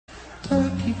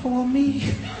Turkey for me,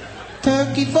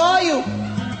 turkey for you.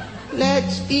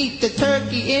 Let's eat the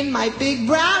turkey in my big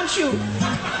brown shoe.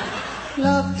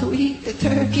 Love to eat the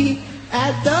turkey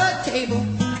at the table.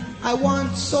 I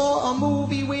once saw a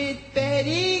movie with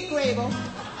Betty Grable.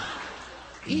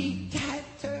 Eat that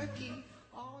turkey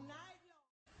all night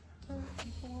long.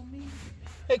 Turkey for me.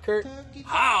 Hey, Kurt.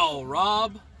 How,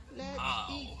 Rob? Let's How?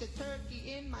 eat the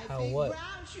turkey in my How big what?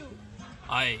 brown shoe.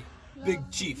 I, Big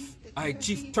Chief. I,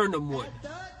 Chief Turnham Wood.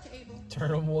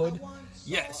 Turnham Wood?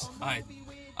 Yes, I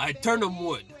Turnham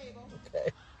Wood. Okay.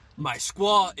 My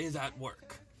squaw is at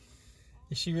work.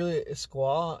 Is she really a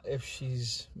squaw if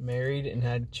she's married and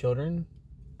had children?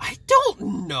 I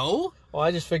don't know. Well,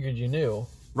 I just figured you knew.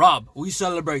 Rob, we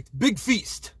celebrate big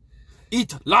feast.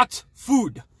 Eat lots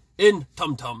food in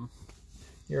Tum Tum.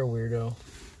 You're a weirdo.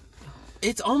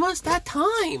 It's almost that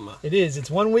time. It is.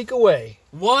 It's 1 week away.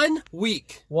 1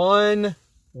 week. 1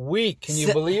 week. Can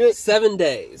you believe it? 7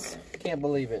 days. Can't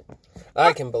believe it.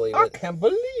 I can believe I it. can't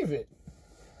believe it.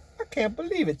 I can't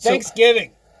believe it. So-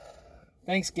 Thanksgiving.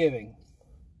 Thanksgiving.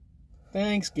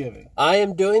 I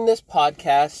am doing this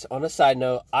podcast on a side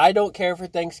note. I don't care for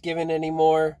Thanksgiving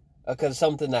anymore because of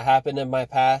something that happened in my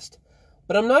past.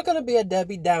 But I'm not going to be a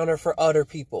Debbie Downer for other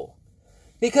people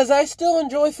because I still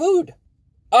enjoy food.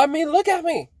 I mean, look at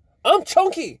me. I'm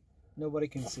chunky. Nobody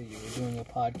can see you. We're doing a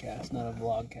podcast, not a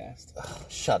vlogcast.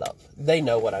 Shut up. They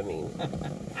know what I mean.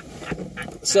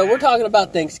 So we're talking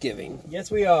about Thanksgiving.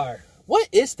 Yes, we are. What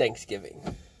is Thanksgiving?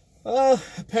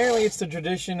 Apparently it's the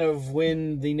tradition of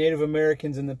when the Native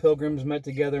Americans and the Pilgrims met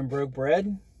together and broke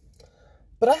bread.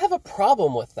 But I have a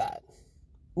problem with that.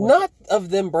 Not of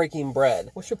them breaking bread.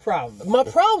 What's your problem? My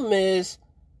problem is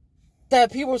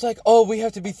that people was like, oh, we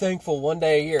have to be thankful one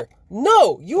day a year.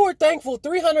 No, you are thankful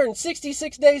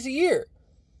 366 days a year.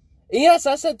 And yes,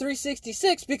 I said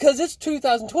 366 because it's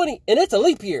 2020 and it's a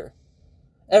leap year.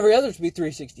 Every other should be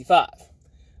 365.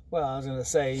 Well, I was going to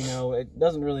say, it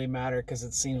doesn't really matter because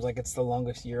it seems like it's the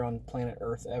longest year on planet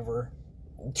Earth ever.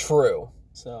 True.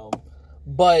 So,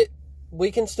 But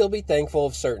we can still be thankful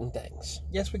of certain things.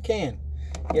 yes, we can.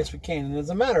 Yes, we can. And as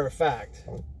a matter of fact,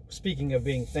 speaking of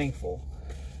being thankful,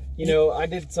 I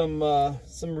did some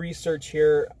research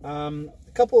here. A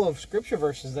couple of scripture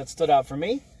verses that stood out for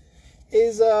me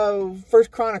is 1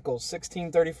 Chronicles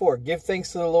 16:34. Give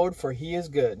thanks to the Lord, for he is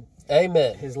good.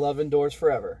 Amen. His love endures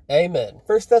forever. Amen.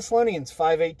 1 Thessalonians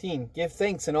 5:18. Give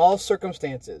thanks in all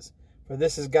circumstances, for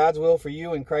this is God's will for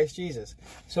you in Christ Jesus.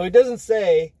 So it doesn't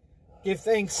say give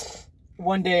thanks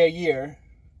one day a year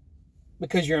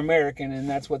because you're American and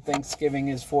that's what Thanksgiving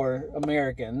is for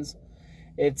Americans.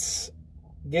 It's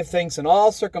give thanks in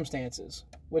all circumstances,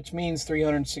 which means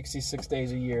 366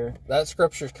 days a year. That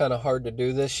scripture's kind of hard to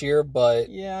do this year, but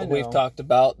Yeah, I we've know. talked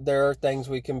about there are things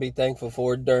we can be thankful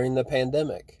for during the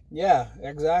pandemic. Yeah,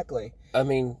 exactly. I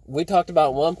mean, we talked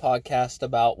about one podcast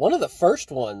about, one of the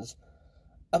first ones,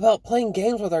 about playing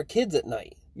games with our kids at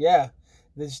night. Yeah,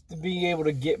 just to be able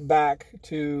to get back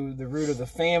to the root of the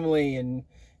family and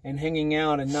hanging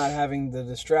out and not having the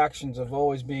distractions of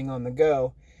always being on the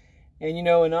go. And, in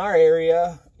our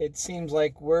area, it seems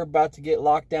like we're about to get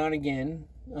locked down again.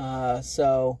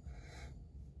 So...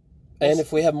 And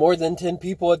if we have more than 10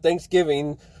 people at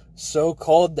Thanksgiving,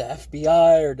 so-called the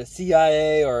FBI or the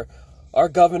CIA or our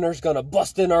governor's going to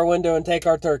bust in our window and take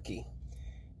our turkey.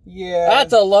 Yeah.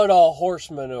 That's a load of horse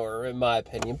manure, in my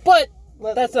opinion. But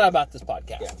that's not about this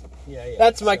podcast. Yeah.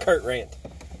 That's my Kurt rant.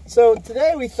 So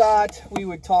today we thought we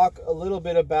would talk a little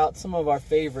bit about some of our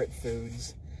favorite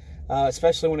foods,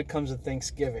 especially when it comes to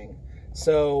Thanksgiving.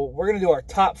 So we're going to do our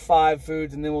top 5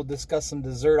 foods, and then we'll discuss some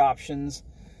dessert options.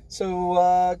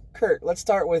 So, Kurt, let's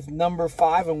start with number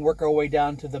 5 and work our way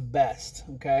down to the best,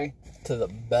 okay? To the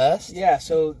best? Yeah,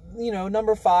 so,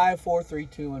 number 5, 4, 3,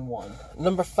 2, and 1.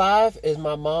 Number 5 is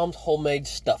my mom's homemade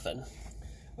stuffing.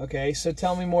 Okay, so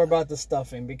tell me more about the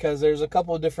stuffing, because there's a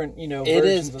couple of different, It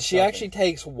versions is, of she stuffing. actually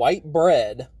takes white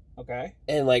bread Okay.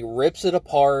 and rips it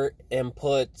apart and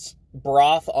puts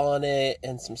broth on it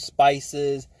and some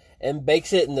spices and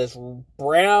bakes it in this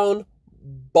brown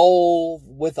bowl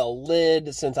with a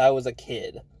lid since I was a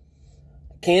kid.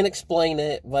 Can't explain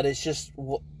it, but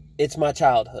it's my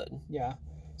childhood. Yeah.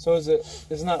 So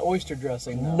it's not oyster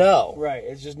dressing, though? No. Right,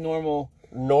 it's just normal,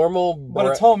 But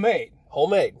it's homemade.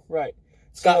 homemade. Right.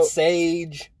 It's got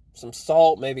sage, some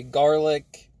salt, maybe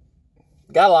garlic.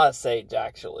 Got a lot of sage,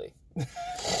 actually. A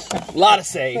lot of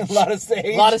sage. A lot of sage.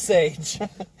 A lot of sage.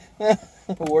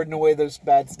 Warding away those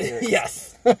bad spirits.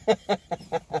 Yes.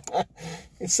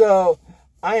 So,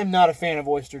 I am not a fan of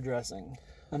oyster dressing.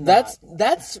 That's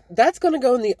going to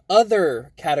go in the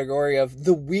other category of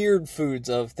the weird foods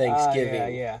of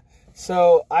Thanksgiving. Yeah.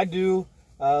 So I do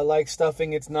like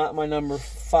stuffing. It's not my number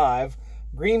 5.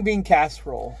 Green bean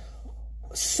casserole.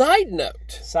 Side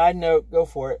note. Side note, go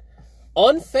for it.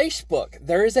 On Facebook,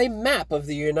 there is a map of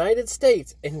the United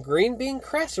States, and green bean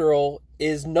casserole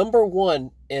is number 1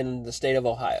 in the state of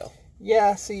Ohio.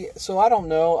 Yeah, see, so I don't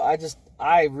know.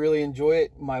 I really enjoy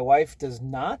it. My wife does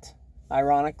not,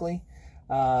 ironically.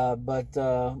 But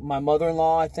my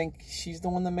mother-in-law, I think she's the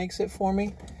one that makes it for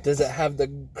me. Does it have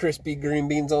the crispy green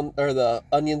beans on, or the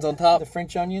onions on top? The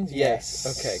French onions? Yes.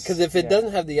 Yes. Okay, because if it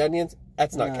doesn't have the onions,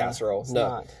 that's not No, casserole. it's No,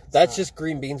 not. It's that's not. just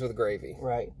green beans with gravy.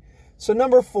 Right. So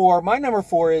number 4, my number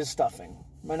 4 is stuffing.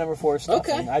 My number 4 is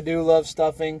stuffing. Okay. I do love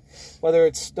stuffing, whether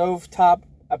it's stovetop.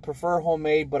 I prefer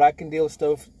homemade, but I can deal with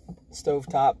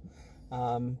stovetop.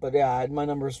 But yeah, my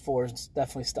number 4 is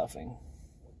definitely stuffing.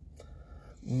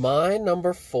 My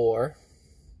number 4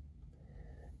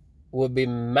 would be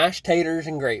mashed taters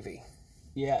and gravy.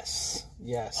 Yes.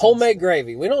 Yes. Homemade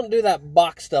gravy. We don't do that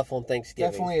box stuff on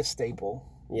Thanksgiving. Definitely a staple.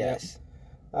 Yes.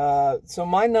 Yep. So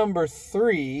my number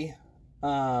 3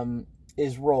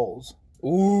 is rolls.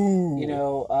 Ooh. You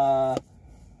know,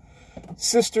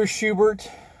 Sister Schubert,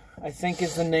 I think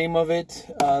is the name of it.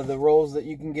 The rolls that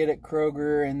you can get at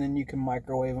Kroger, and then you can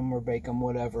microwave them or bake them,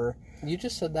 whatever. You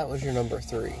just said that was your number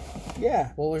 3.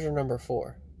 Yeah, What was your number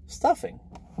 4? stuffing.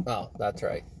 Oh, that's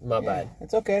right. My bad.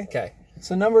 It's okay. Okay.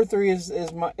 So number 3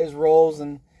 is rolls,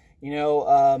 and you know,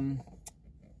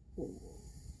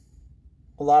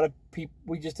 a lot of people.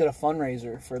 We just did a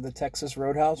fundraiser for the Texas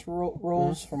Roadhouse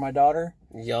rolls for my daughter.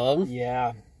 Yum.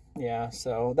 Yeah.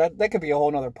 So that could be a whole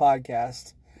nother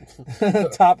podcast.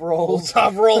 Top rolls.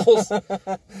 Top rolls.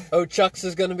 Oh, Chuck's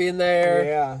is going to be in there.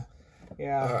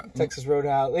 Yeah. Texas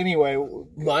Roadhouse. Anyway.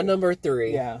 My number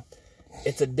 3. Yeah.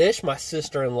 It's a dish my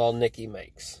sister-in-law, Nikki,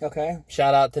 makes. Okay.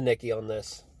 Shout out to Nikki on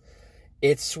this.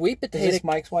 It's sweet potato... Is this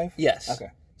Mike's wife? Yes.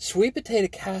 Okay. Sweet potato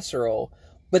casserole,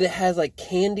 but it has like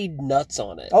candied nuts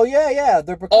on it. Oh, yeah.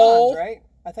 They're pecans, right?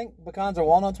 I think pecans or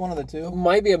walnuts, one of the two.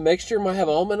 Might be a mixture, might have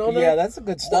almond on it. Yeah, that's a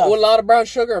good stuff. With a lot of brown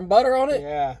sugar and butter on it.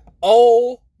 Yeah.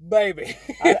 Oh, baby.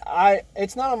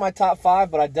 It's not on my top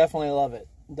 5, but I definitely love it.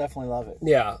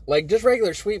 Yeah, like just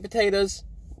regular sweet potatoes,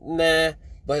 nah.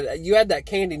 But you add that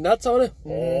candy nuts on it,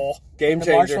 oh, game The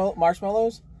changer.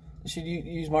 marshmallows? Should you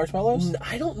use marshmallows?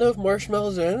 I don't know if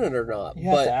marshmallows are in it or not. You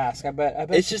have but to ask. I bet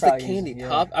it's you just a probably use candy it, yeah.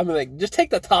 top. I mean, like, just take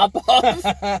the top off.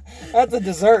 That's a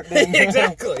dessert. Then.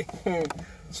 Exactly.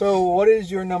 So, what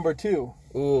is your number 2?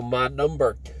 Ooh, my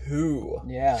number 2.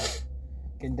 Yeah.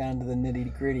 Getting down to the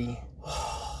nitty gritty.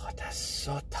 Oh, that's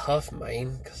so tough,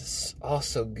 man, because it's all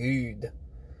so good.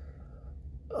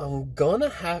 I'm gonna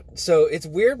have... So, it's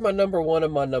weird, my number 1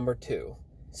 and my number 2.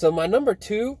 So, my number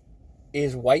 2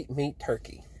 is white meat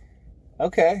turkey.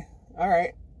 Okay. All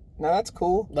right. Now, that's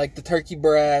cool. Like the turkey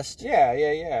breast.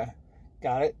 Yeah.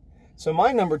 Got it. So,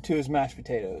 my number 2 is mashed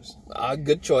potatoes.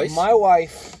 Good choice. My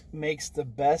wife makes the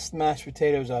best mashed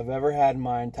potatoes I've ever had in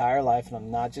my entire life, and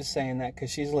I'm not just saying that because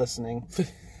she's listening.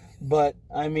 But,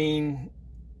 I mean,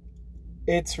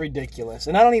 it's ridiculous.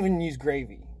 And I don't even use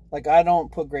gravy. Like, I don't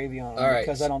put gravy on them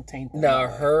because I don't taint them. Now,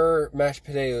 her mashed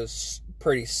potatoes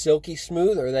pretty silky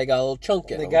smooth, or they got a little chunk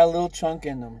in them? They got a little chunk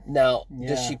in them. Now,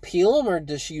 does she peel them, or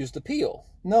does she use the peel?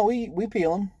 No, we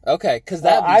peel them. Okay, because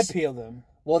that I peel them.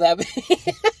 Well, that be...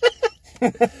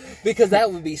 because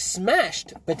that would be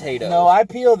smashed potatoes. No, I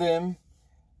peel them,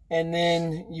 and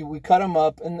then we cut them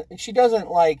up, and she doesn't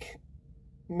like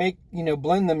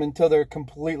blend them until they're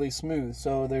completely smooth.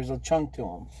 So there's a chunk to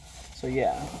them. So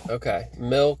yeah. Okay,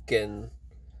 milk and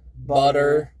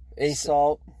butter, any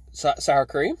salt, sour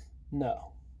cream.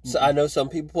 No. So I know some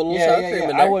people put a little sour cream in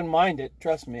there. I wouldn't mind it.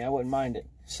 Trust me, I wouldn't mind it.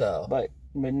 So, but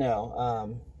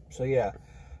no. So yeah.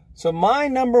 So my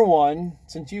number 1,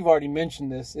 since you've already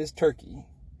mentioned this, is turkey.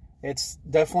 It's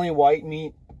definitely white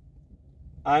meat.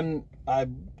 I'm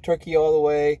turkey all the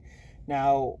way.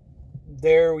 Now,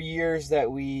 there are years that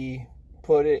we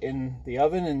put it in the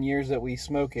oven and years that we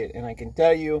smoke it, and I can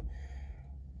tell you,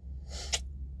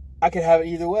 I could have it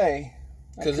either way.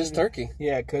 Because it's turkey.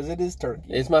 Yeah, because it is turkey.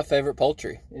 It's my favorite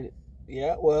poultry.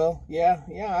 Yeah,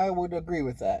 I would agree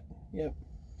with that. Yep.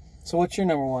 So what's your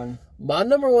number 1? My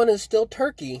number 1 is still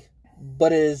turkey,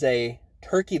 but it is a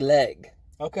turkey leg.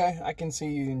 Okay, I can see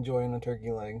you enjoying a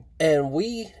turkey leg. And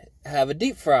we have a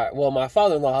deep fryer. Well, my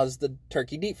father-in-law has the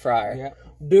turkey deep fryer. Yeah.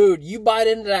 Dude, you bite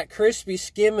into that crispy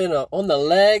skin on the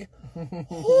leg.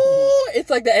 Oh, it's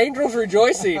like the angels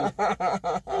rejoicing.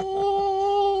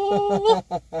 Oh.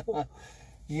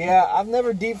 Yeah, I've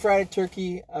never deep fried a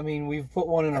turkey. I mean, we've put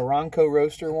one in a Ronco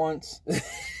roaster once.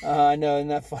 I know, isn't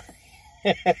that funny?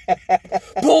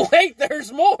 But wait,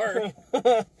 there's more.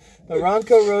 The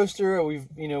Ronco roaster, we've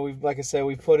like I said,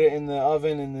 we put it in the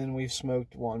oven and then we've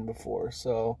smoked one before,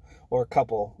 so, or a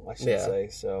couple, I should say.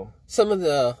 So some of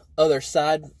the other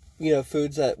side,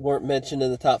 foods that weren't mentioned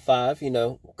in the top 5,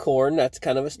 corn, that's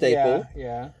kind of a staple.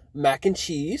 Yeah. Mac and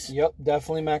cheese. Yep,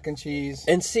 definitely mac and cheese.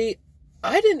 And see,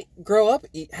 I didn't grow up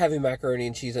having macaroni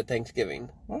and cheese at Thanksgiving.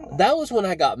 Oh. That was when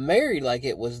I got married, like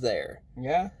it was there.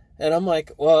 Yeah. And I'm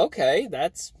like, well, okay,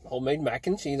 that's homemade mac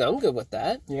and cheese. I'm good with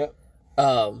that. Yep.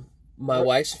 My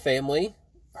wife's family,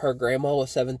 her grandma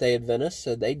was Seventh-day Adventist,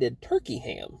 so they did turkey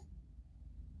ham.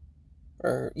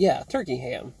 Turkey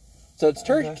ham. So it's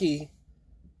turkey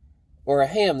or a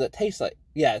ham that tastes like,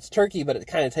 it's turkey, but it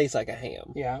kind of tastes like a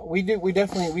ham. Yeah,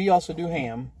 we also do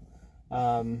ham.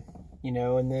 And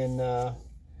then,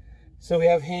 so we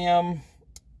have ham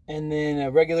and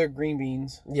then regular green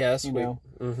beans. Yes.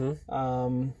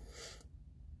 Mm-hmm.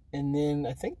 And then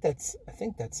I think that's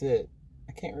it.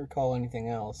 I can't recall anything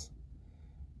else.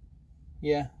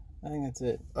 Yeah, I think that's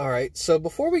it. All right. So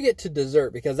before we get to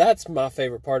dessert, because that's my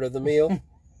favorite part of the meal,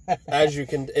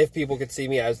 if people could see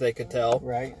me as they could tell.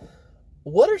 Right.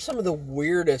 What are some of the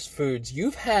weirdest foods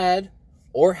you've had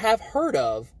or have heard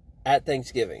of at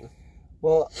Thanksgiving?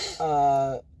 Well,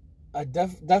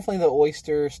 definitely the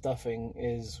oyster stuffing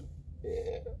is.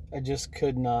 I just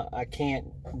could not. I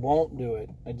won't do it.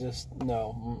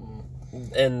 No.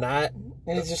 And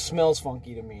it just smells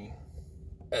funky to me.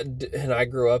 And I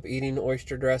grew up eating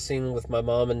oyster dressing with my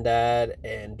mom and dad.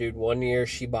 And dude, one year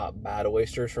she bought bad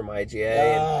oysters from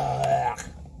IGA.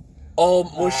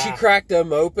 When she cracked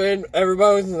them open,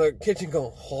 everybody was in the kitchen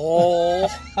going,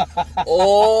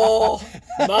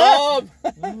 Mom,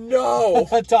 no.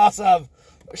 Toss up.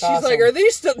 She's like, are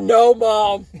these still? No,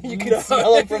 Mom. You can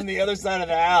smell them from the other side of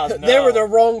the house. No. They were the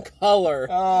wrong color.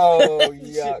 Oh,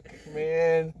 yuck,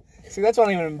 man. See, that's why I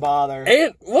don't even bother.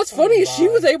 And what's funny is she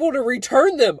was able to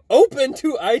return them open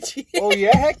to IGA. Oh,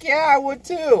 yeah? Heck yeah, I would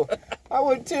too.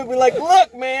 Be like,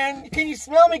 look, man, can you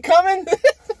smell me coming?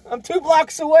 I'm 2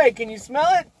 blocks away. Can you smell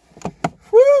it?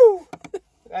 Whew.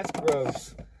 That's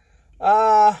gross.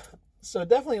 So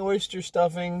definitely oyster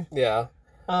stuffing. Yeah.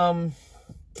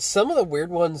 Some of the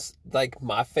weird ones, like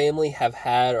my family have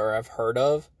had or I've heard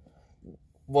of,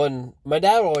 when my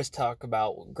dad would always talk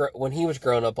about when he was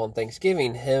growing up on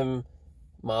Thanksgiving, him,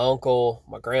 my uncle,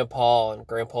 my grandpa, and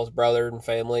grandpa's brother and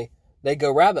family, they'd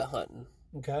go rabbit hunting.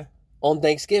 Okay. On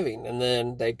Thanksgiving, and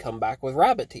then they'd come back with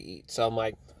rabbit to eat. So I'm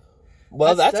like,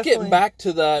 well, that's getting back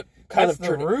to that kind of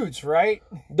the roots, right?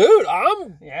 Dude,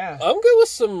 I'm good with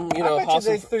some, I bet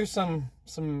they threw some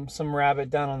rabbit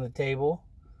down on the table.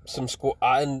 Some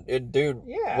dude,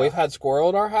 yeah, we've had squirrel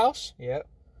at our house. Yep.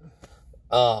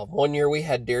 One year we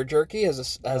had deer jerky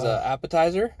as a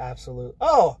appetizer. Absolutely.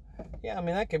 Oh, yeah. I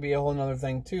mean, that could be a whole nother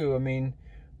thing too. I mean,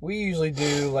 we usually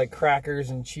do like crackers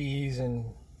and cheese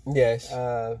and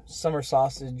summer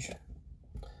sausage.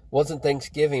 Wasn't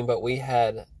Thanksgiving, but we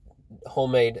had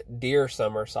homemade deer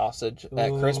summer sausage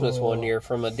at Christmas one year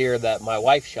from a deer that my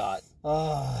wife shot.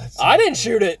 Oh, I didn't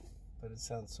shoot it, but it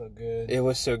sounds so good. It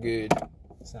was so good.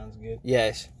 Sounds good.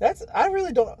 Yes. I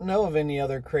really don't know of any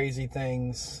other crazy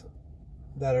things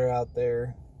that are out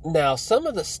there. Now, some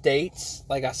of the states,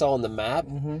 like I saw on the map,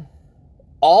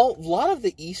 a lot of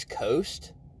the East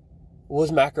Coast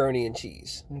was macaroni and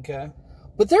cheese. Okay.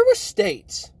 But there were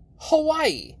states,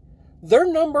 Hawaii, their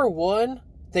number one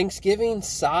Thanksgiving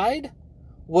side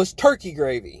was turkey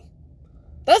gravy.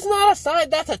 That's not a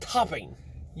side, that's a topping.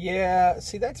 Yeah,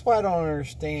 see, that's why I don't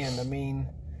understand. I mean,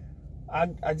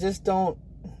 I just don't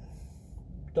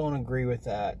agree with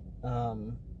that.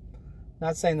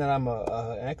 Not saying that I'm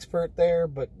an expert there,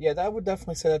 but yeah, I would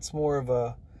definitely say that's more of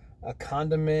a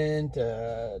condiment,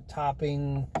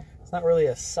 topping. It's not really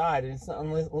a side. It's not,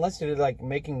 unless you're like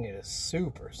making it a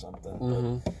soup or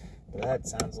something. But that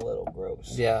sounds a little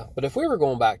gross. Yeah, but if we were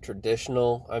going back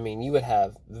traditional, I mean, you would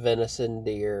have venison,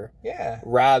 deer,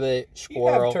 rabbit,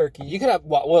 squirrel, you have turkey. You could have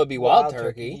it'd be wild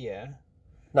turkey. Yeah,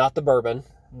 not the bourbon.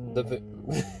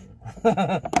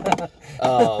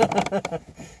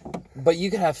 But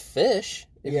you could have fish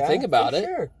if you think about it.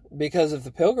 Sure. Because of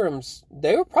the Pilgrims,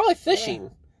 they were probably fishing. Yeah.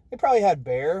 They probably had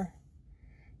bear.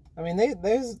 I mean,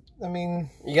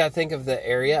 you got to think of the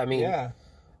area. I mean,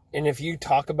 and if you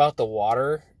talk about the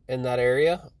water in that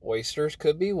area, oysters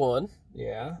could be one.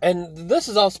 Yeah. And this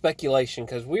is all speculation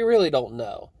because we really don't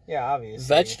know. Yeah, obviously.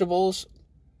 Vegetables,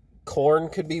 corn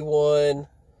could be one.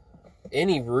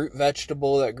 Any root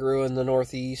vegetable that grew in the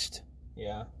Northeast.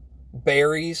 Yeah.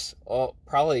 Berries,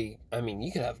 probably, I mean,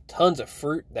 you could have tons of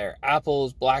fruit there.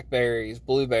 Apples, blackberries,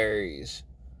 blueberries.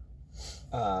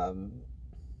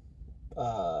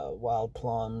 wild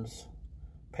plums,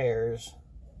 pears.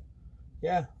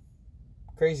 Yeah.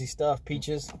 Crazy stuff.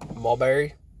 Peaches.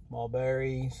 Mulberries.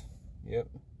 Yep.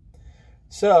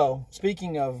 So,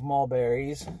 speaking of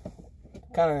mulberries,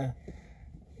 kind of,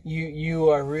 you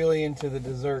are really into the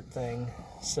dessert thing.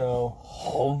 So,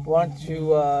 why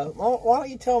don't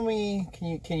you tell me? Can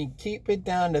you keep it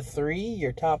down to 3?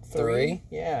 Your top 3? 3?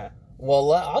 Yeah.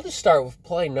 Well, I'll just start with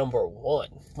plain number 1.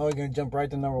 Oh, we're gonna jump right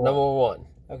to number 1. Number 1.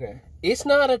 Okay. It's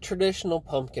not a traditional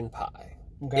pumpkin pie.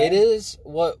 Okay. It is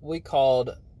what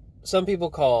some people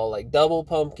call like double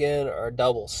pumpkin or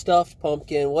double stuffed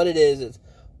pumpkin. What it is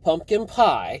pumpkin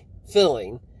pie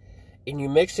filling, and you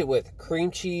mix it with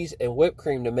cream cheese and whipped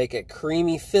cream to make a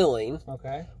creamy filling.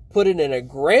 Okay. Put it in a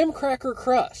graham cracker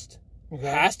crust. Okay.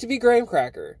 Has to be graham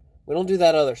cracker. We don't do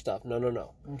that other stuff.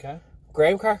 No. Okay.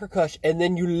 Graham cracker crust, and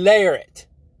then you layer it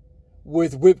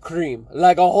with whipped cream,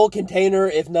 like a whole container,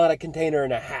 if not a container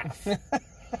and a half.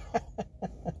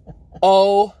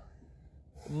 Oh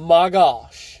my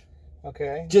gosh.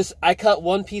 Okay. Just, I cut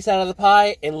one piece out of the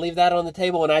pie and leave that on the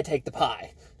table, and I take the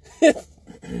pie.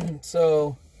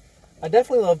 So, I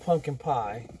definitely love pumpkin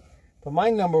pie, but my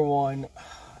number 1,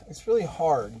 it's really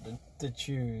hard to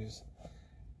choose.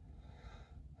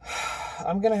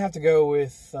 I'm going to have to go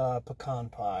with pecan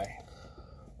pie.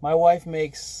 My wife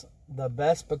makes the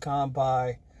best pecan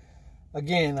pie,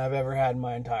 again, I've ever had in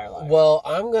my entire life. Well,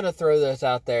 I'm going to throw this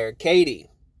out there. Katie,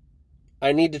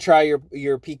 I need to try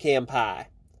your pecan pie.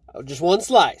 Just one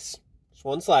slice.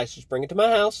 Just bring it to my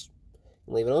house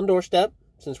and leave it on the doorstep,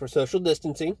 since we're social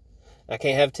distancing. I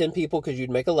can't have 10 people because you'd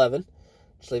make 11.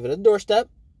 Just leave it at the doorstep,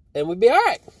 and we'd be all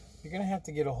right. You're going to have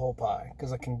to get a whole pie,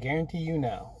 because I can guarantee you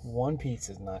now, one piece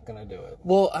is not going to do it.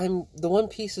 Well, the one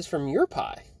piece is from your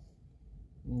pie.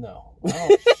 No.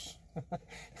 Oh.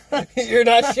 You're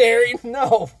not sharing?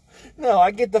 No, I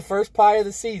get the first pie of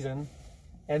the season,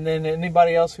 and then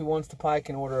anybody else who wants the pie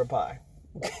can order a pie.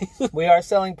 We are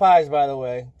selling pies, by the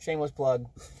way. Shameless plug.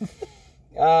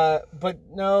 But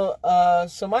no,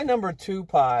 so my number 2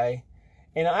 pie,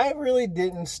 and I really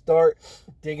didn't start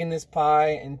digging this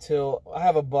pie until I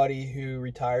have a buddy who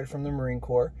retired from the Marine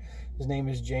Corps. His name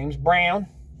is James Brown.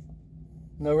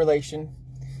 No relation.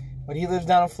 But he lives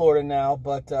down in Florida now,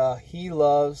 but he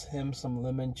loves him some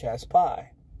lemon chess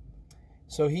pie.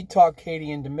 So he talked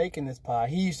Katie into making this pie.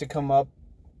 He used to come up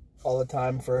all the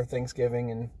time for Thanksgiving,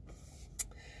 and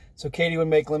so Katie would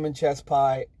make lemon chess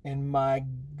pie, and my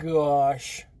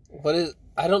gosh.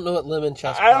 I don't know what lemon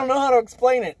chess pie. I don't know how to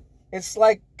explain it. It's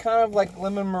like kind of like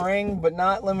lemon meringue, but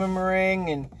not lemon meringue,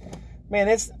 and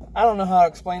man, I don't know how to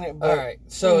explain it. But, all right,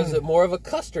 so is it more of a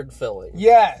custard filling?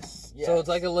 Yes. So it's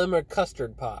like a lemon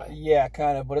custard pie. Yeah,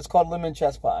 kind of, but it's called lemon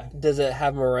chess pie. Does it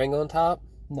have meringue on top?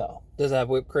 No. Does it have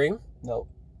whipped cream? Nope.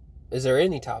 Is there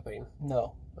any topping?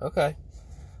 No. Okay.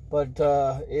 But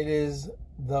it is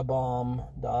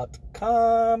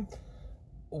thebomb.com.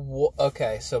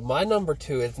 Okay, so my number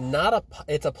 2 is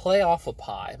it's a play off a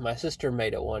pie. My sister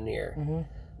made it one year. Mm-hmm.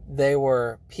 They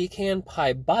were pecan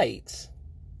pie bites.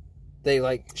 They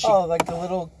like the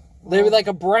little. They were like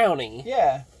a brownie.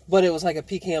 Yeah. But it was like a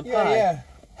pecan pie. Yeah.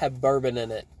 Had bourbon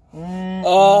in it. Mm-mm.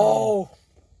 Oh.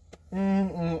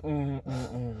 Mm-mm.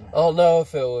 I don't know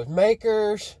if it was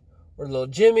Makers or Little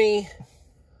Jimmy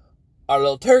or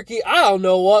Little Turkey. I don't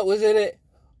know what was in it,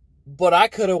 but I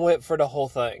could have went for the whole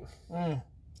thing.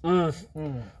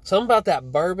 Something about that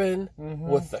bourbon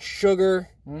with the sugar,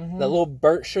 that little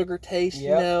burnt sugar taste,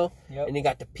 you know? Yep. And you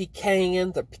got the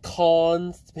pecans, depending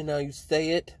on how you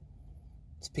say it.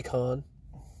 It's pecan.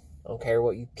 I don't care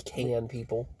what you pecan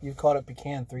people. You called it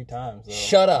pecan 3 times, though.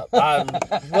 Shut up.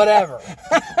 Whatever.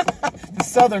 The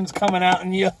Southern's coming out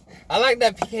in you. I like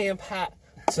that pecan pie.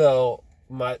 So,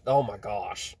 oh my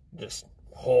gosh.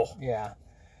 Yeah.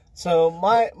 So,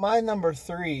 my number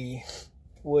 3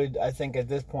 would, I think, at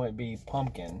this point be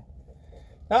pumpkin.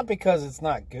 Not because it's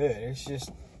not good. It's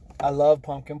just, I love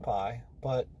pumpkin pie.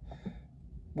 But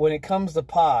when it comes to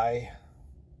pie,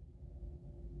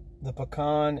 the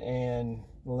pecan and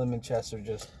the lemon chess are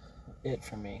just it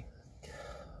for me.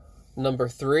 Number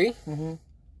 3,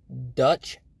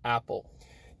 Dutch apple.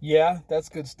 Yeah, that's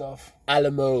good stuff. A la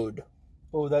mode.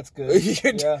 Oh, that's good.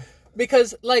 Yeah.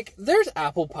 Because, like, there's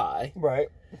apple pie. Right.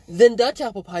 Then Dutch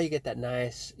apple pie, you get that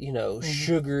nice,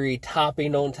 sugary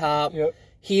topping on top. Yep.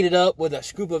 Heat it up with a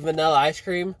scoop of vanilla ice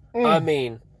cream. I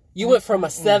mean, you went from a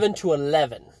 7 to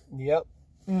 11. Yep.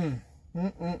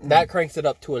 That cranks it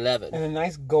up to 11. And a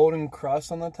nice golden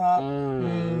crust on the top.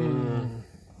 I'm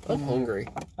hungry.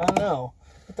 I don't know.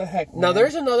 What the heck, man? Now,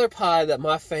 there's another pie that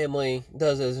my family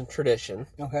does as a tradition.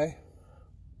 Okay.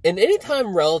 And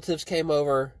anytime relatives came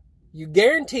over, you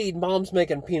guaranteed mom's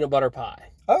making peanut butter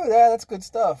pie. Oh, yeah, that's good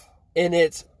stuff. And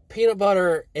it's peanut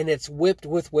butter and it's whipped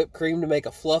with whipped cream to make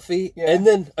a fluffy. Yeah. And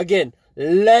then, again,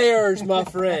 layers, my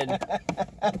friend.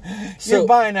 You're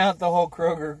buying out the whole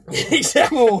Kroger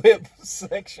Exactly. Whip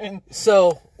section.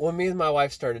 So, when me and my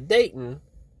wife started dating,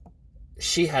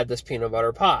 she had this peanut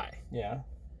butter pie. Yeah.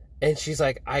 And she's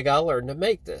like, I gotta learn to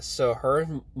make this. So her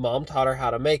and mom taught her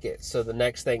how to make it. So the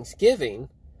next Thanksgiving,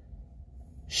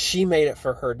 she made it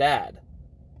for her dad.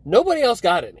 Nobody else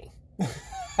got any.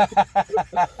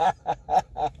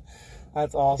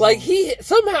 That's awesome. Like,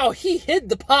 somehow he hid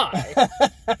the pie.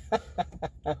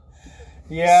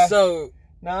 Yeah. So,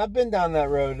 no, I've been down that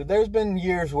road. There's been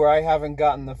years where I haven't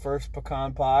gotten the first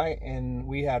pecan pie, and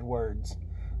we had words,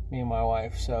 me and my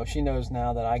wife. So she knows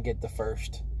now that I get the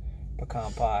first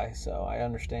pecan pie. So I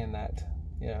understand that.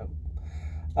 You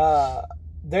know,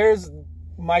 there's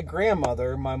my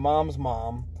grandmother, my mom's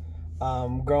mom.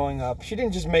 Growing up, she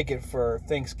didn't just make it for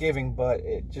Thanksgiving, but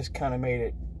it just kind of made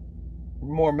it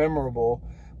more memorable.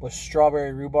 Was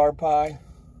strawberry rhubarb pie.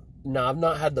 no, I've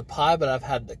not had the pie, but I've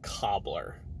had the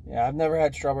cobbler. Yeah, I've never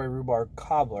had strawberry rhubarb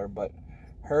cobbler, but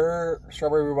her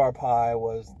strawberry rhubarb pie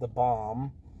was the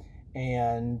bomb.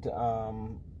 And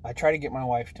I tried to get my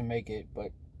wife to make it,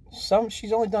 but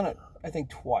she's only done it, I think,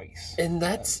 twice. And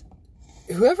that's,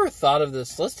 whoever thought of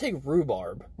this, let's take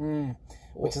rhubarb.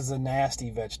 Which is a nasty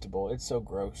vegetable. It's so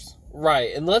gross.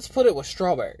 Right, and let's put it with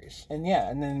strawberries. And yeah,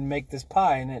 and then make this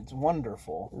pie, and it's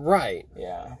wonderful. Right.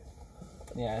 Yeah.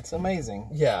 Yeah, it's amazing.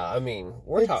 Yeah, I mean,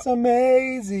 we're It's talking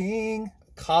amazing.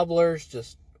 cobblers,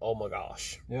 just, oh my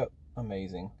gosh. Yep,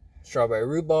 amazing. Strawberry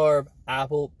rhubarb,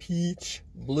 apple, peach,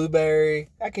 blueberry.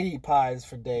 I could eat pies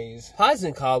for days. Pies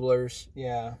and cobblers.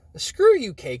 Yeah. Screw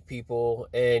you cake people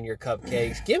and your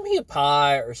cupcakes. Give me a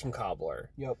pie or some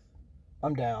cobbler. Yep.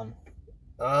 I'm down.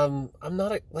 I'm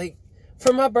not like,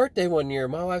 for my birthday one year,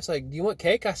 my wife's like, do you want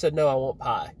cake? I said, no, I want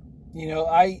pie. You know,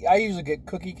 I usually get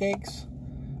cookie cakes.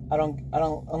 I don't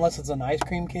unless it's an ice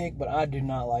cream cake, but I do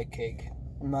not like cake.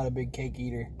 I'm not a big cake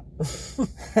eater.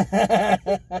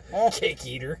 Cake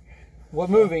eater. What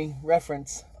movie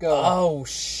reference? Go. Oh,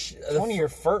 One of your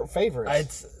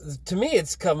favorites. To me,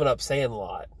 it's coming up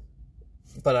Sandlot,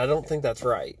 but I don't think that's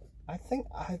right. I think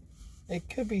it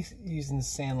could be using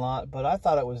Sandlot, but I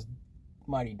thought it was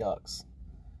Mighty Ducks.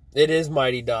 It is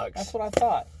Mighty Ducks. That's what I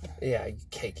thought. Yeah, you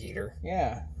cake eater.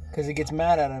 Yeah, because he gets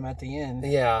mad at him at the end.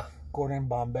 Yeah. Gordon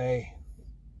Bombay,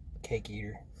 cake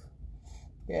eater.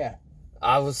 Yeah.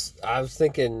 I was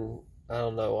thinking, I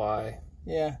don't know why.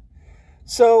 Yeah.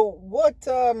 So what,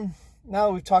 now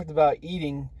that we've talked about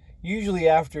eating, usually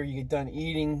after you get done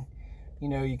eating, you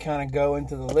know, you kind of go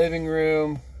into the living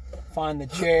room, find the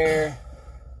chair,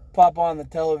 pop on the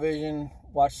television,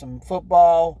 watch some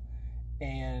football,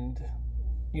 and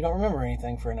you don't remember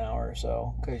anything for an hour or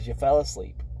so because you fell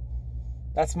asleep.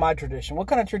 That's my tradition. What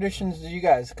kind of traditions do you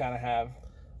guys kind of have?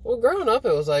 Well, growing up,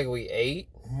 it was like we ate,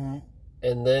 Mm-hmm.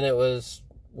 and then it was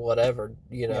whatever,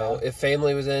 you know. Yeah. If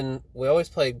family was in, we always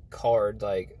played cards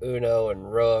like Uno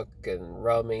and Rook and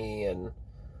Rummy and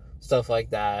stuff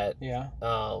like that. Yeah.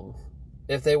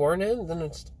 If they weren't in,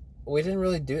 then we didn't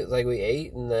really do it. Like, we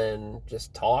ate and then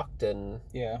just talked and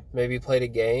Yeah. maybe played a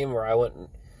game, or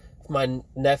if my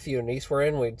nephew and niece were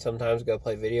in, we'd sometimes go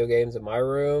play video games in my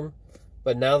room.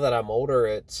 But now that I'm older,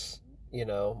 it's, you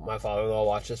know, my father-in-law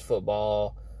watches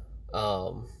football.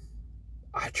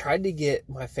 I tried to get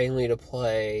my family to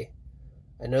play,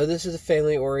 I know this is a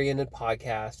family-oriented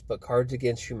podcast, but Cards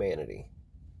Against Humanity.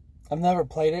 I've never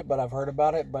played it, but I've heard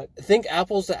about it. But Think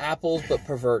apples to apples, but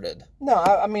perverted. no,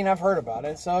 I mean, I've heard about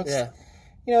it. So it's, Yeah.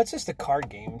 you know, it's just a card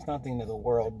game. It's not the end of the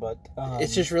world, but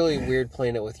It's just really weird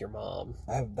playing it with your mom.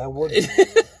 that would,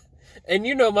 And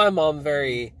you know my mom,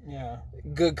 very yeah,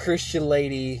 good Christian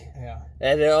lady. yeah,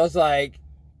 And I was like,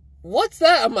 what's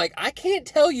that? I'm like, I can't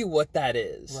tell you what that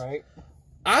is. right.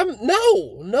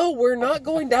 No, we're not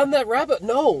going down that rabbit.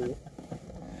 No.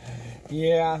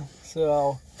 Yeah.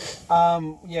 So,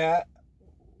 yeah.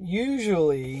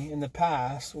 Usually in the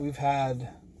past, we've had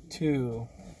 2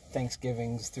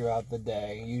 Thanksgivings throughout the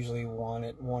day. Usually one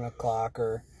at 1 o'clock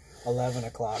or 11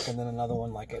 o'clock, and then another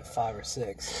one like at 5 or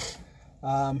 6.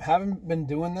 Haven't been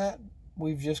doing that.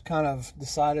 We've just kind of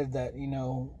decided that, you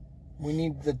know, we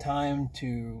need the time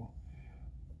to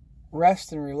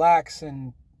rest and relax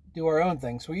and do our own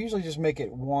thing. So we usually just make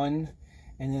it one,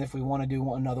 and then if we want to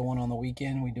do another one on the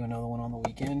weekend, we do another one on the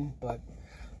weekend. But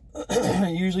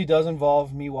it usually does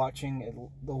involve me watching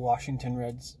the Washington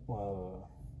Reds.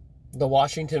 The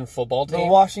Washington football team. The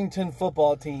Washington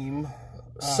football team.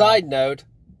 Side note,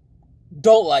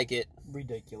 don't like it.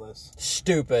 Ridiculous.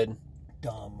 Stupid.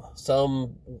 dumb.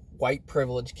 Some white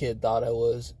privileged kid thought I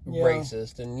was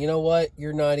racist. And you know what?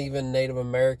 You're not even Native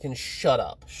American. Shut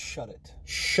up. Shut it.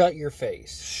 Shut your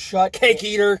face. Shut Cake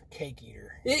eater. Cake eater.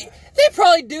 They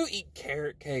probably do eat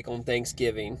carrot cake on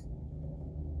Thanksgiving.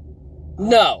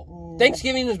 No.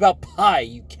 Thanksgiving is about pie,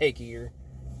 you cake eater.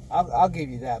 I'll give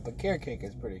you that, but carrot cake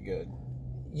is pretty good.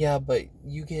 Yeah, but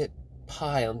you get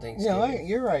pie on Thanksgiving. Yeah,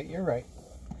 you're right.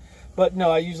 But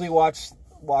no, I usually watch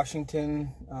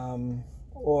Washington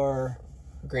or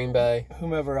Green Bay,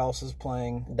 whomever else is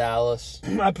playing. Dallas.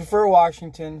 I prefer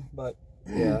Washington, but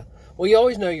yeah. Well, you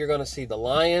always know you're going to see the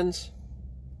Lions.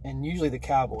 And usually the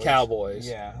Cowboys.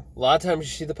 Yeah. A lot of times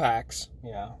you see the Packs.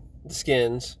 Yeah. The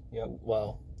Skins. Yep.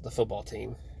 Well, the football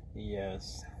team.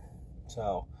 Yes.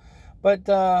 So, but,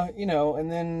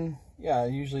 and then, I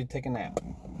usually take a nap.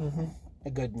 Mm-hmm. A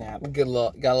good nap. Got a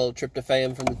little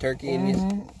tryptophan from the turkey in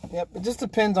you. Yep. It just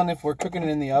depends on if we're cooking it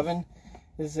in the oven.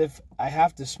 If I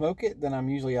have to smoke it, then I'm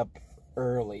usually up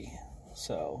early.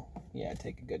 So, I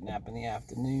take a good nap in the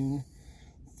afternoon.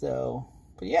 So,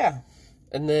 but yeah.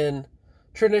 And then,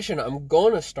 tradition I'm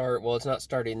going to start, well, it's not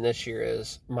starting this year,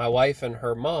 is my wife and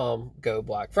her mom go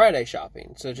Black Friday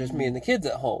shopping. So, just me and the kids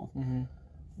at home. Mm-hmm.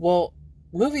 Well,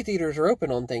 movie theaters are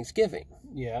open on Thanksgiving.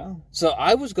 Yeah. So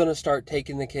I was going to start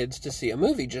taking the kids to see a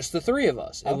movie, just the three of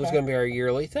us. It was going to be our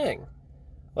yearly thing.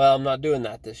 Well, I'm not doing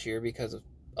that this year because of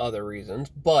other reasons.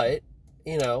 But,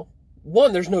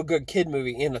 one, there's no good kid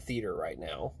movie in a theater right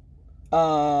now.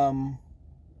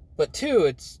 But two,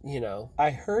 it's,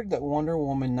 I heard that Wonder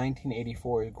Woman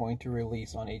 1984 is going to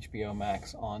release on HBO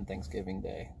Max on Thanksgiving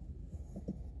Day.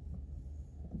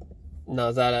 Now,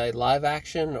 is that a live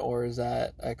action or is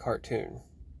that a cartoon?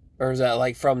 Or is that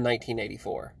like from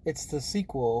 1984? It's the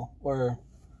sequel or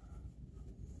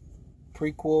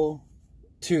prequel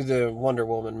to the Wonder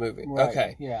Woman movie. Right,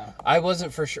 okay. Yeah. I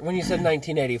wasn't for sure. When you said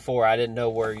 1984, I didn't know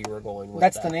where you were going with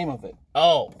That's that. the name of it.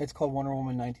 Oh. It's called Wonder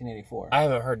Woman 1984. I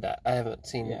haven't heard that. I haven't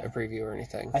seen a preview or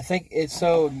anything. I think it's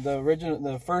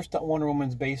the first Wonder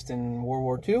Woman's based in World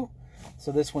War II.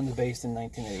 So this one's based in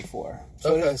 1984.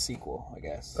 So it is a sequel, I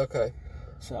guess. Okay.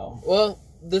 So. Well,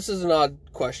 this is an odd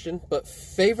question, but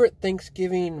favorite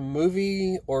Thanksgiving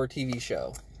movie or TV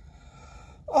show?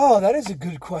 Oh, that is a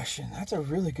good question. That's a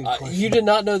really good question. You did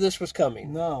not know this was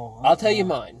coming. No. I'll tell you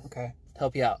mine. Okay. To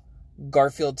help you out.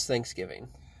 Garfield's Thanksgiving.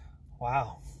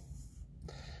 Wow.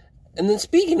 And then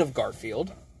speaking of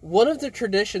Garfield, one of the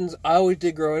traditions I always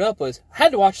did growing up was I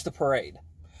had to watch the parade.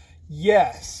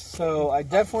 Yes. So I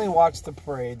definitely watched the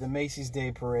parade, the Macy's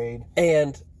Day Parade.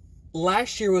 And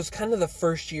last year was kind of the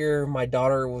first year my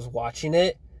daughter was watching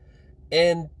it.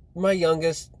 And my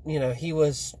youngest, he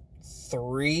was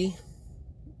 3.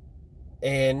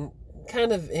 And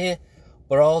kind of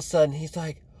but all of a sudden he's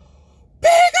like,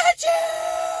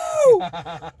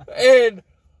 Pikachu! And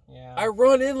I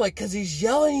run in because he's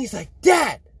yelling. He's like,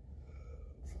 Dad,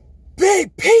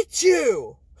 Big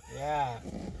Pichu! Yeah.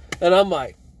 And I'm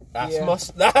like,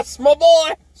 that's my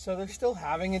boy. So they're still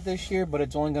having it this year, but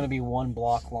it's only going to be 1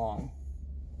 block long.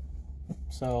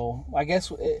 So I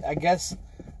guess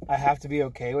I have to be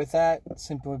okay with that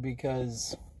simply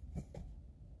because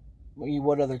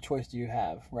what other choice do you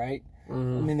have, right?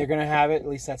 Mm-hmm. I mean, they're going to have it. At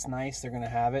least that's nice. They're going to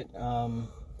have it.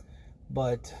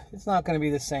 But it's not going to be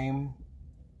the same.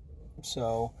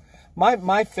 So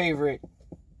my favorite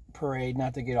parade,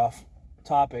 not to get off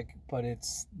topic, but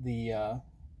it's the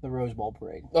Rose Bowl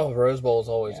parade. Oh, Rose Bowl is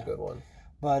always a good one.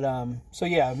 But,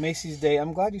 Macy's Day,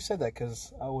 I'm glad you said that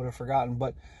because I would have forgotten.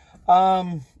 But,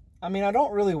 I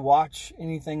don't really watch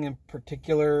anything in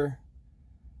particular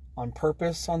on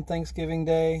purpose on Thanksgiving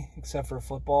Day except for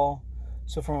football.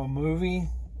 So from a movie,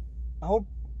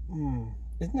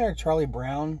 isn't there a Charlie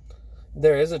Brown?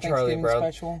 There is a Charlie Brown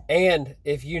special. And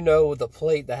if you know the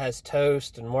plate that has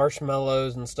toast and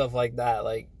marshmallows and stuff like that,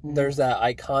 there's that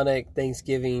iconic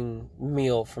Thanksgiving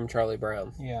meal from Charlie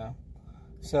Brown. Yeah.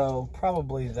 So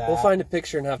probably that. We'll find a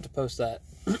picture and have to post that.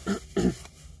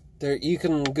 There, you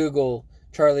can Google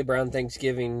Charlie Brown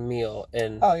Thanksgiving meal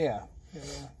and. Oh yeah.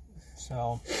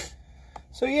 So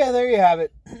yeah, there you have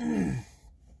it.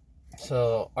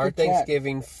 So our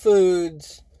Thanksgiving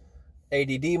foods.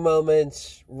 ADD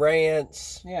moments,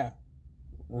 rants. Yeah.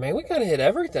 Man, we kind of hit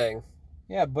everything.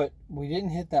 Yeah, but we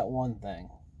didn't hit that one thing.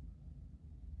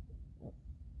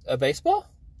 A baseball?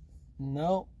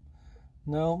 No.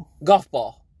 Golf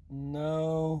ball?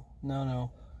 No.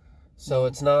 So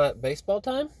it's not baseball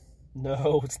time?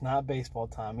 No, it's not baseball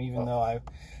time, even though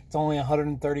it's only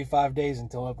 135 days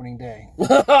until opening day.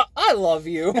 I love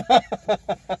you.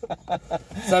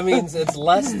 So that means it's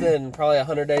less than probably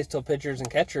 100 days till pitchers and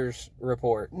catchers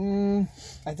report.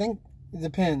 I think It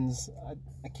depends.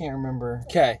 I can't remember.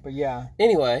 Okay. But yeah.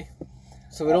 Anyway,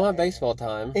 so we don't have baseball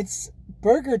time. It's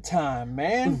burger time,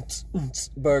 man.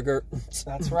 Burger.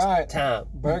 That's right. Time.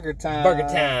 Burger time. Burger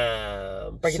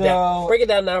time. Break it So- down. Break it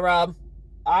down now, Rob.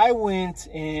 I went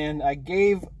and I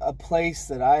gave a place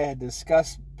that I had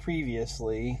discussed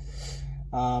previously.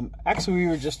 Actually, we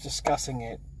were just discussing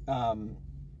it.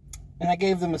 And I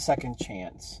gave them a second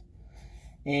chance.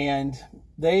 And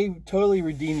they totally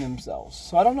redeemed themselves.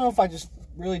 So I don't know if I just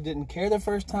really didn't care the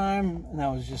first time and I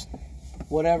was just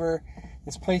whatever.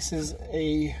 This place is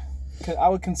I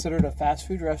would consider it a fast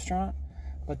food restaurant,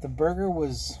 but the burger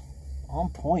was on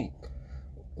point.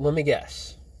 Let me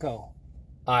guess. Go.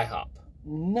 IHOP.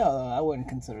 No, I wouldn't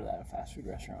consider that a fast food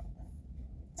restaurant.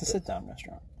 It's a sit-down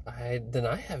restaurant. Then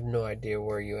I have no idea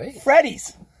where you ate.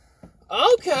 Freddy's.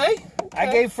 Okay.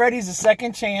 I gave Freddy's a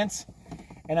second chance,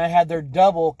 and I had their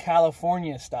double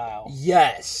California style.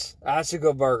 Yes. That's a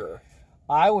good burger.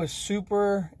 I was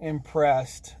super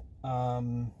impressed. I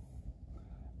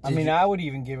would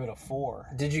even give it a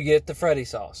 4. Did you get the Freddy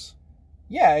sauce?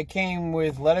 Yeah, it came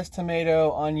with lettuce,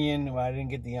 tomato, onion. Well, I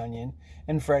didn't get the onion.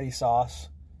 And Freddy sauce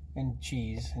and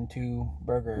cheese and 2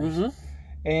 burgers. Mm-hmm.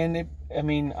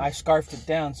 And I scarfed it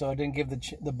down so I didn't give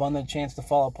the bun a chance to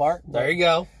fall apart. There you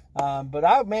go. But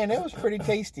it was pretty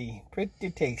tasty.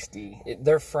 Pretty tasty.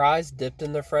 Their fries dipped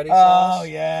in their Freddy sauce. Oh,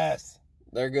 yes.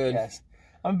 They're good. Yes.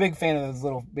 I'm a big fan of those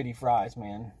little bitty fries,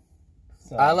 man.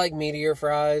 So, I like meatier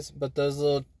fries, but those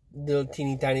little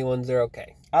teeny tiny ones, they're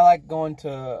okay. I like going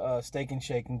to Steak and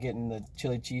Shake and getting the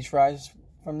chili cheese fries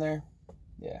from there.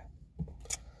 Yeah.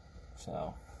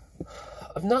 So.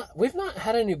 We've not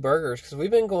had any burgers because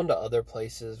we've been going to other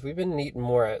places. We've been eating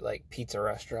more at like pizza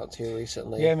restaurants here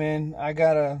recently. Yeah, man. I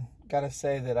gotta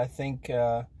say that I think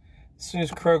as soon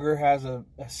as Kroger has a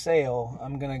sale,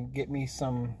 I'm gonna get me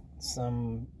some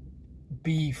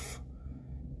beef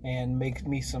and make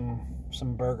me some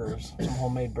burgers, some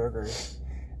homemade burgers,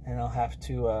 and I'll have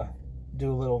to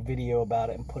do a little video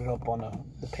about it and put it up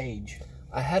on the page.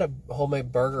 I had a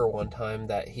homemade burger one time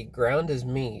that he ground his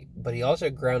meat, but he also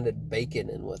grounded bacon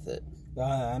in with it.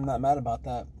 I'm not mad about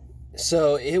that.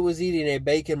 So it was eating a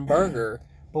bacon burger.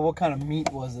 But what kind of meat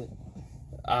was it?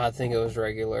 I think it was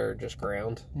regular, just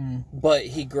ground. Mm. But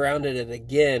he grounded it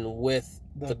again with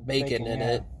the bacon in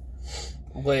it,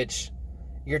 which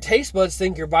your taste buds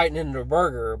think you're biting into a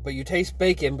burger, but you taste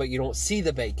bacon, but you don't see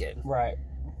the bacon. Right.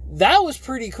 That was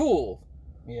pretty cool.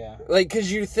 Yeah. Like,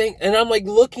 because you think, and I'm like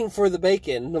looking for the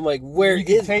bacon, and I'm like, where you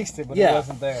is could taste it, but yeah. it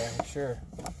wasn't there. Sure.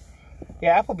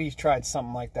 Yeah, Applebee's tried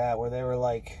something like that where they were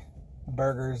like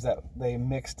burgers that they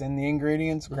mixed in the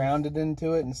ingredients, grounded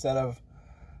into it instead of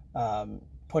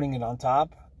putting it on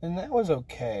top, and that was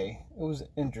okay. It was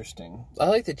interesting. I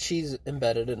like the cheese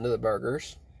embedded into the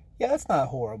burgers. Yeah, that's not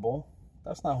horrible.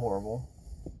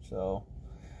 So,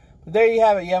 but there you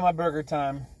have it. Yeah, my burger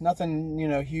time. Nothing,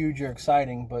 huge or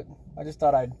exciting, but I just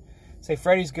thought I'd say,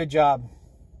 Freddy's, good job.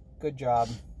 Good job.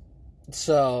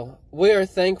 So, we are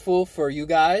thankful for you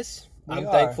guys. I'm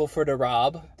thankful for the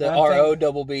Rob, the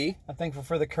R-O-B-B. I'm thankful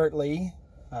for the Kurt Lee,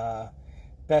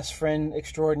 best friend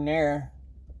extraordinaire.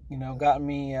 Got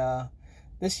me.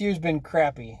 This year's been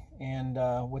crappy, and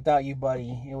without you,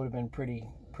 buddy, it would have been pretty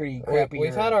crappy.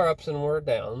 We've had our ups and our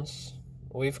downs.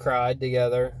 We've cried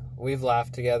together. We've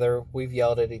laughed together. We've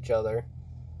yelled at each other.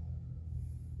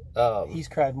 He's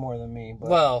cried more than me. But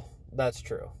well, that's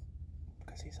true.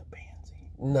 Because he's a pansy.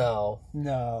 No,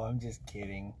 I'm just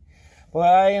kidding. But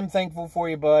I am thankful for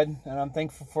you, bud, and I'm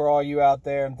thankful for all you out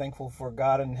there. I'm thankful for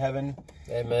God in heaven.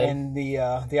 Amen. And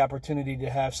the opportunity to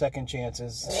have second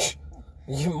chances.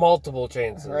 Multiple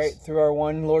chances. Right, through our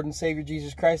one Lord and Savior,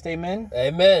 Jesus Christ. Amen.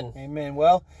 Amen. Amen.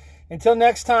 Well, until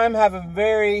next time, have a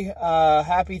very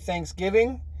happy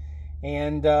Thanksgiving,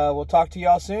 and we'll talk to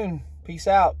y'all soon. Peace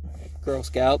out. Girl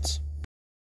Scouts.